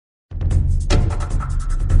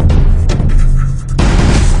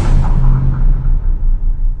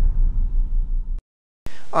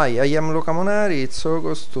Hi, I am Luca Monari. It's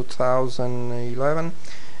August 2011.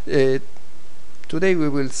 Today we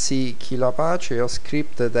will see killapache, a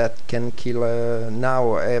script that can kill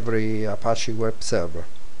now every Apache web server.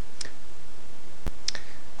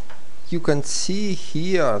 You can see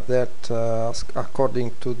here that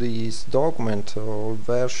according to this document, all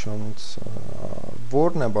versions are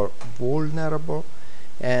vulnerable,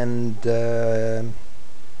 and there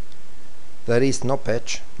is no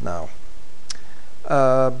patch now.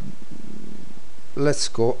 Let's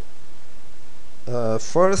go.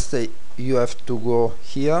 First, you have to go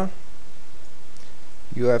here.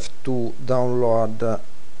 You have to download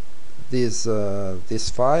this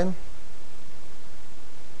file.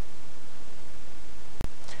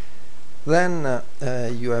 Then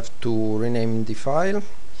you have to rename the file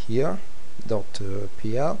here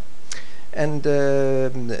 .pl, and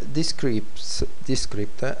this script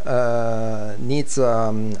needs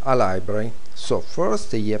a library. So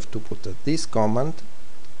first you have to put this command.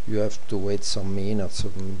 You have to wait some minutes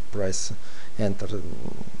and press enter, I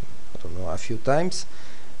don't know, a few times,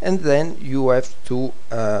 and then you have to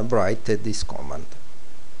write this command.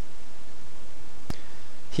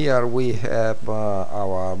 Here we have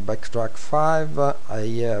our backtrack 5. I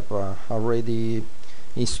have already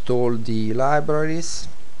installed the libraries.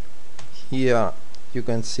 Here you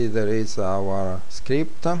can see there is our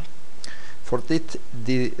script. For the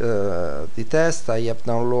test, I have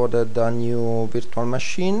downloaded a new virtual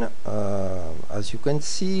machine. As you can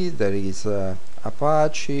see, there is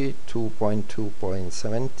Apache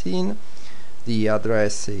 2.2.17. The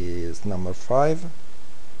address is number 5.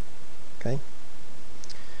 Okay.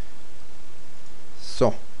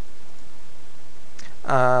 So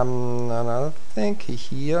another thing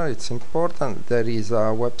here, it's important, there is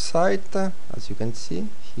a website, as you can see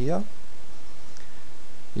here.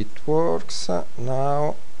 It works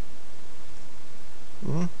now.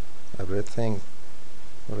 Everything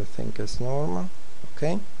is normal.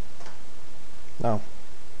 Okay. Now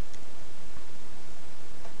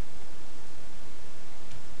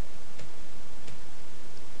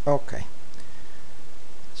okay,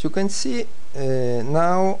 as you can see,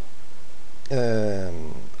 now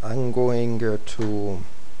I'm going to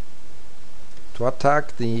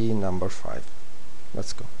attack the number 5.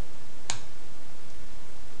 Let's go.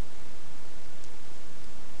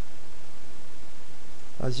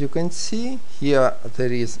 As you can see here,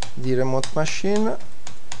 there is the remote machine.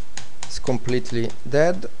 It's completely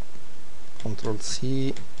dead. Control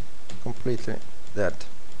C, completely dead.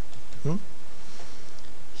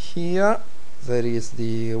 Here there is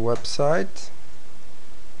the website.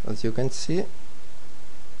 As you can see,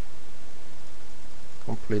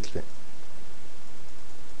 completely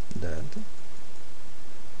dead.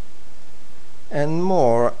 And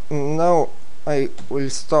more. Now I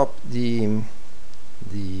will stop the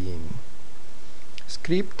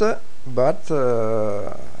script, but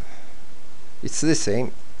it's the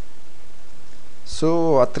same.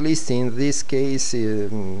 So at least in this case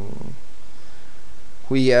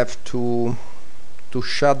we have to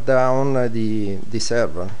shut down the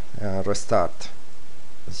server and restart.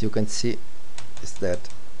 As you can see, it's dead.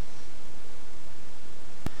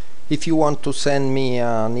 If you want to send me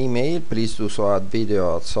an email, please do so at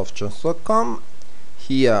video@softjones.com.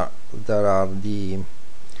 Here there are the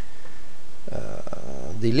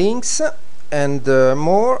links and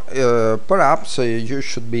more. Perhaps you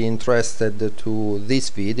should be interested to this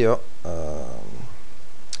video,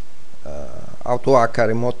 how to hack a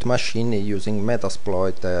remote machine using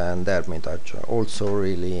Metasploit and Hermitage. Also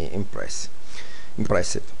really impressive.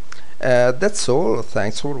 That's all.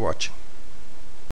 Thanks for watching.